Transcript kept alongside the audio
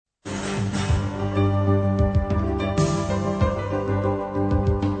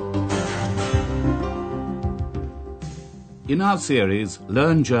In our series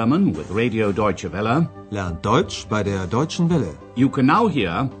Learn German with Radio Deutsche Welle, Lernt Deutsch bei der Deutschen Welle. you can now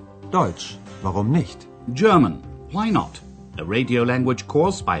hear Deutsch, warum nicht? German, Why Not? A radio language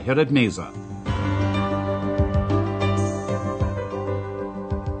course by Herrad Meese.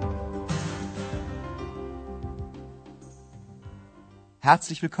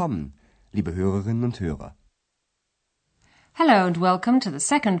 Herzlich willkommen, liebe Hörerinnen und Hörer. Hello and welcome to the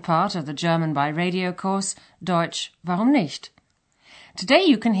second part of the German by Radio course, Deutsch, warum nicht? Today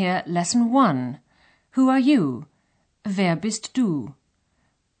you can hear Lesson 1. Who are you? Wer bist du?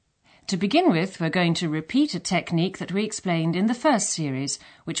 To begin with, we're going to repeat a technique that we explained in the first series,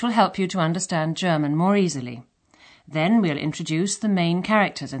 which will help you to understand German more easily. Then we'll introduce the main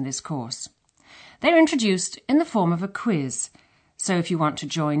characters in this course. They're introduced in the form of a quiz, so if you want to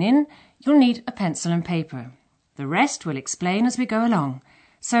join in, you'll need a pencil and paper. The rest we'll explain as we go along.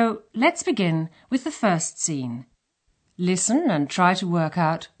 So let's begin with the first scene. Listen and try to work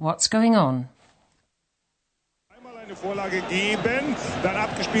out what's going on. Einmal eine Vorlage geben, dann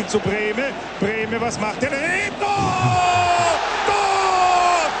abgespielt zu Brehme. Brehme, was macht er? Tor!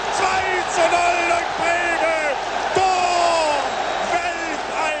 Tor! 2:0 durch Brehme! Tor!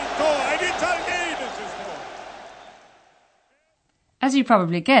 Welteintor! Ein italienisches Tor! As you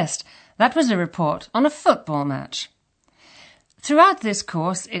probably guessed, that was a report on a football match. Throughout this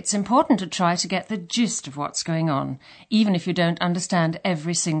course, it's important to try to get the gist of what's going on, even if you don't understand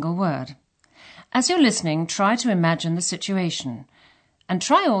every single word. As you're listening, try to imagine the situation. And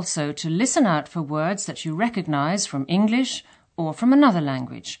try also to listen out for words that you recognize from English or from another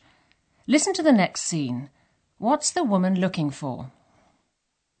language. Listen to the next scene. What's the woman looking for?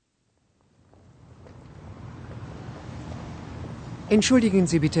 Entschuldigen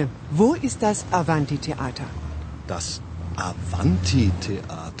Sie bitte, wo ist das Avanti-Theater? Das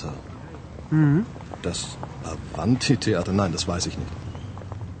Avanti-Theater? Das Avanti-Theater? Nein, das weiß ich nicht.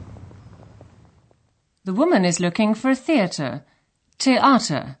 The woman is looking for a theatre.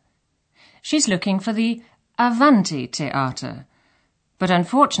 Theater. She's looking for the Avanti Theater. But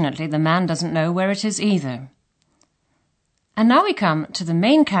unfortunately, the man doesn't know where it is either. And now we come to the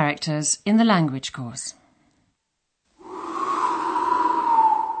main characters in the language course.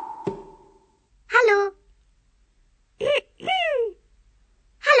 Hallo.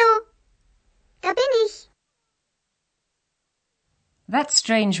 Hallo. Da bin ich. That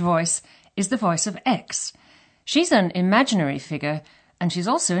strange voice is the voice of X. She's an imaginary figure, and she's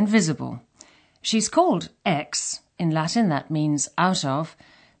also invisible. She's called X, in Latin that means out of,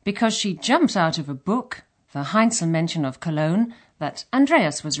 because she jumped out of a book, the Heinzelmännchen of Cologne, that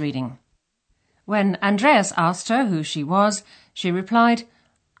Andreas was reading. When Andreas asked her who she was, she replied,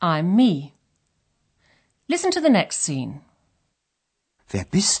 I'm me. Listen to the next scene. Wer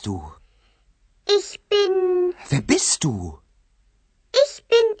bist du? Ich bin. Wer bist du? Ich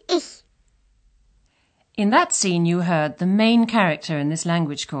bin ich. In that scene you heard the main character in this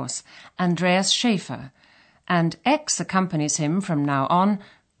language course, Andreas Schäfer, and X accompanies him from now on,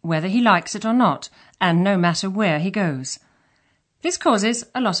 whether he likes it or not, and no matter where he goes. This causes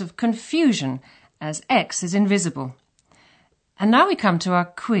a lot of confusion, as X is invisible. And now we come to our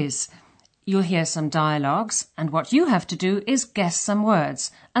quiz. You'll hear some dialogues, and what you have to do is guess some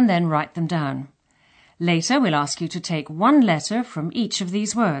words, and then write them down. Later we'll ask you to take one letter from each of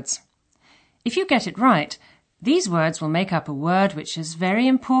these words. If you get it right, these words will make up a word which is very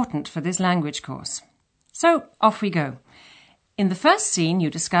important for this language course. So, off we go. In the first scene, you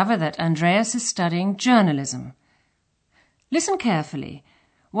discover that Andreas is studying journalism. Listen carefully.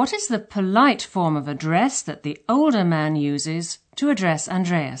 What is the polite form of address that the older man uses to address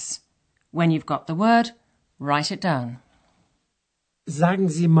Andreas? When you've got the word, write it down. Sagen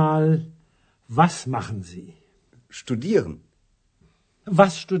Sie mal, was machen Sie? Studieren.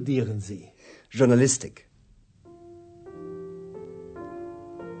 Was studieren Sie? Journalistik.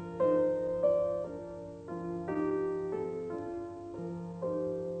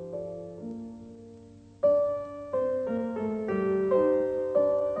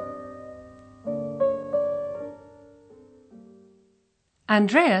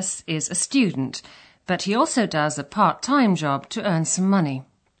 Andreas is a student, but he also does a part-time job to earn some money.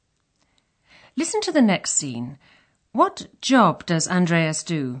 Listen to the next scene. What job does Andreas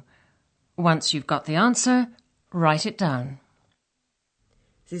do? Once you've got the answer, write it down.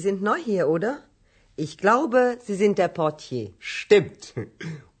 Sie sind neu hier, oder? Ich glaube, Sie sind der Portier. Stimmt.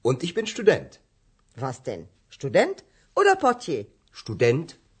 Und ich bin Student. Was denn? Student oder Portier?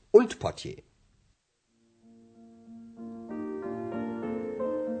 Student und Portier.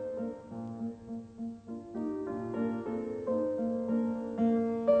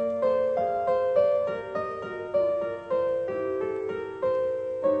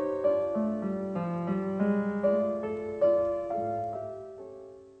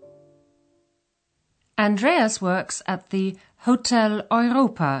 Andreas works at the Hotel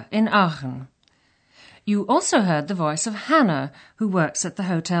Europa in Aachen. You also heard the voice of Hannah, who works at the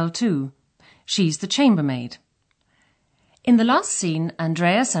hotel too. She's the chambermaid. In the last scene,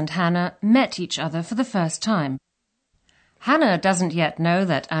 Andreas and Hannah met each other for the first time. Hannah doesn't yet know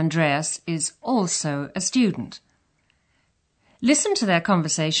that Andreas is also a student. Listen to their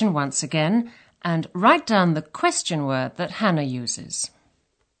conversation once again and write down the question word that Hannah uses.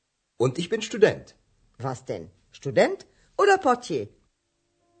 Und ich bin Student. Was denn? Student oder Portier?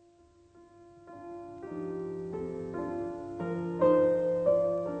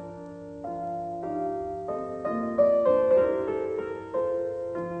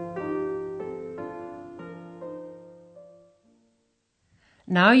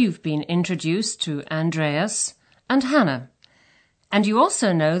 Now you've been introduced to Andreas and Hannah. And you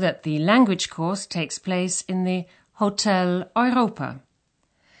also know that the language course takes place in the Hotel Europa.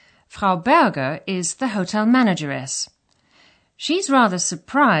 Frau Berger is the hotel manageress. She's rather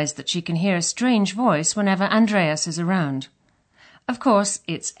surprised that she can hear a strange voice whenever Andreas is around. Of course,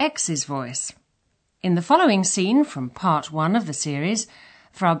 it's X's voice. In the following scene from part 1 of the series,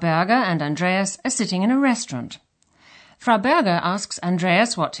 Frau Berger and Andreas are sitting in a restaurant. Frau Berger asks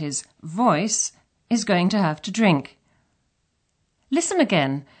Andreas what his voice is going to have to drink. Listen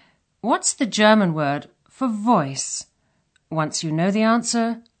again. What's the German word for voice? Once you know the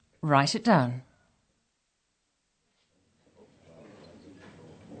answer, write it down.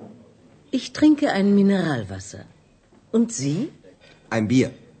 Ich trinke ein Mineralwasser. Und Sie? Ein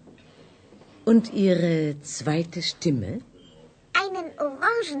Bier. Und Ihre zweite Stimme? Einen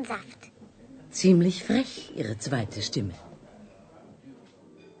Orangensaft. Ziemlich frech, Ihre zweite Stimme.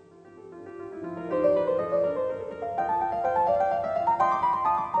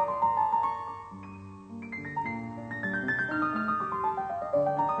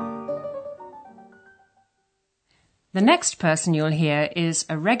 The next person you'll hear is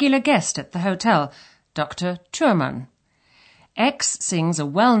a regular guest at the hotel, Dr. Thurman. X sings a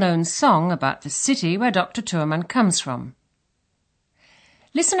well-known song about the city where Dr. Thurman comes from.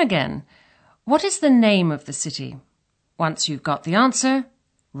 Listen again. What is the name of the city? Once you've got the answer,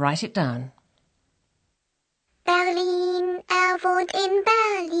 write it down. Berlin, wohnt in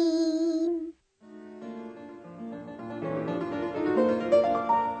Berlin.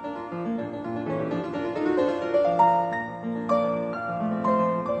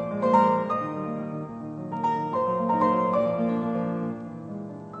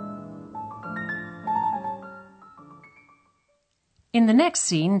 In the next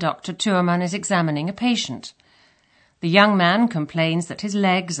scene, Dr. Thurman is examining a patient. The young man complains that his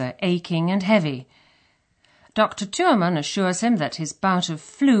legs are aching and heavy. Dr. Thurman assures him that his bout of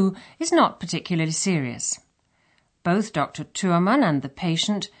flu is not particularly serious. Both Dr. Thurman and the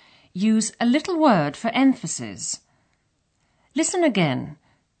patient use a little word for emphasis. Listen again.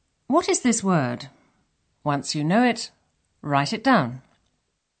 What is this word? Once you know it, write it down.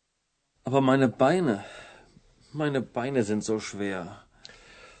 Aber meine Beine sind so schwer.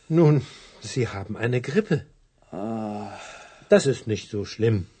 Nun, Sie haben eine Grippe. Das ist nicht so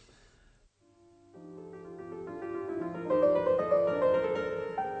schlimm.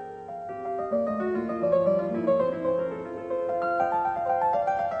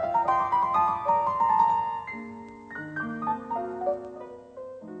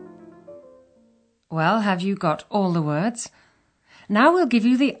 Well, have you got all the words? Now we'll give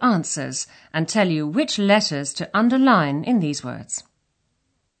you the answers and tell you which letters to underline in these words.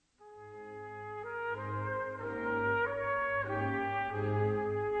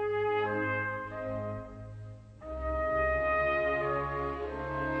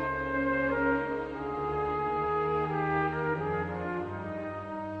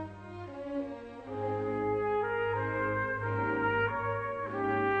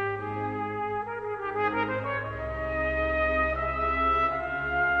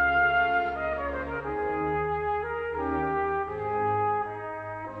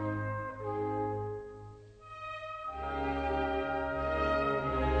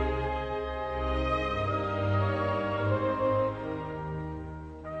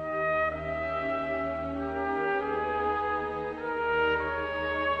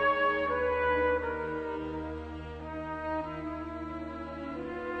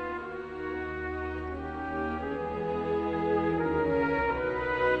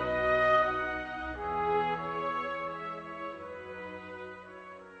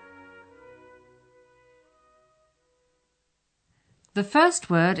 The first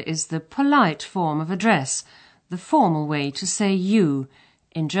word is the polite form of address, the formal way to say you.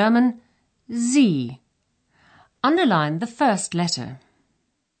 In German, Sie. Underline the first letter.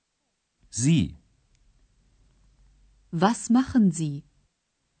 Sie. Was machen Sie?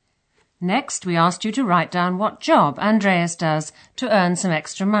 Next, we asked you to write down what job Andreas does to earn some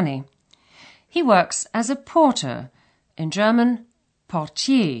extra money. He works as a porter, in German,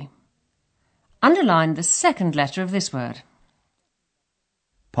 Portier. Underline the second letter of this word.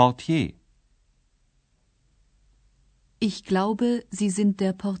 Portier. Ich glaube, Sie sind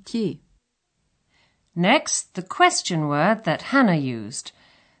der Portier. Next, the question word that Hannah used.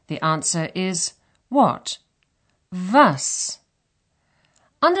 The answer is what? Was.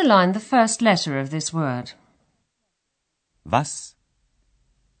 Underline the first letter of this word. Was?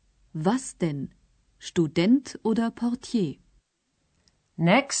 Was denn? Student oder Portier?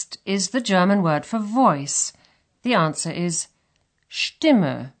 Next is the German word for voice. The answer is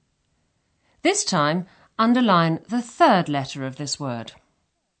Stimme. This time, underline the third letter of this word.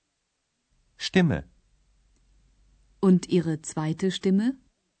 Stimme. Und Ihre zweite Stimme?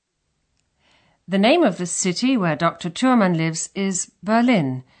 The name of the city where Dr. Thurman lives is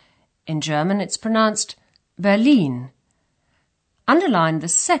Berlin. In German, it's pronounced Berlin. Underline the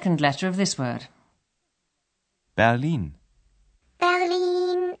second letter of this word. Berlin.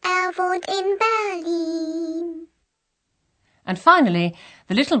 Berlin, wohnt in Berlin. And finally,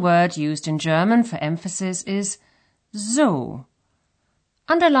 the little word used in German for emphasis is so.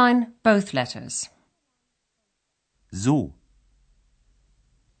 Underline both letters. So.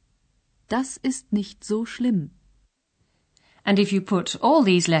 Das ist nicht so schlimm. And if you put all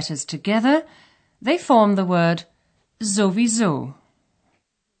these letters together, they form the word sowieso.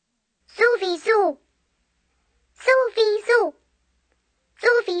 Sowieso. Sowieso.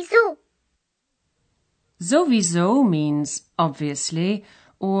 Sowieso. Sowieso means obviously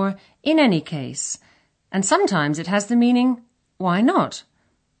or in any case, and sometimes it has the meaning why not?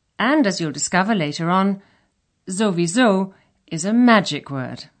 And as you'll discover later on, sowieso is a magic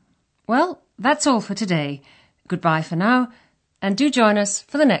word. Well, that's all for today. Goodbye for now, and do join us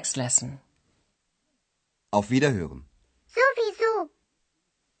for the next lesson. Auf Wiederhören. Sowieso.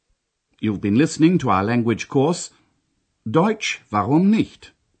 You've been listening to our language course, Deutsch, warum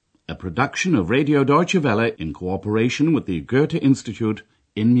nicht? A production of Radio Deutsche Welle in cooperation with the Goethe Institute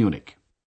in Munich.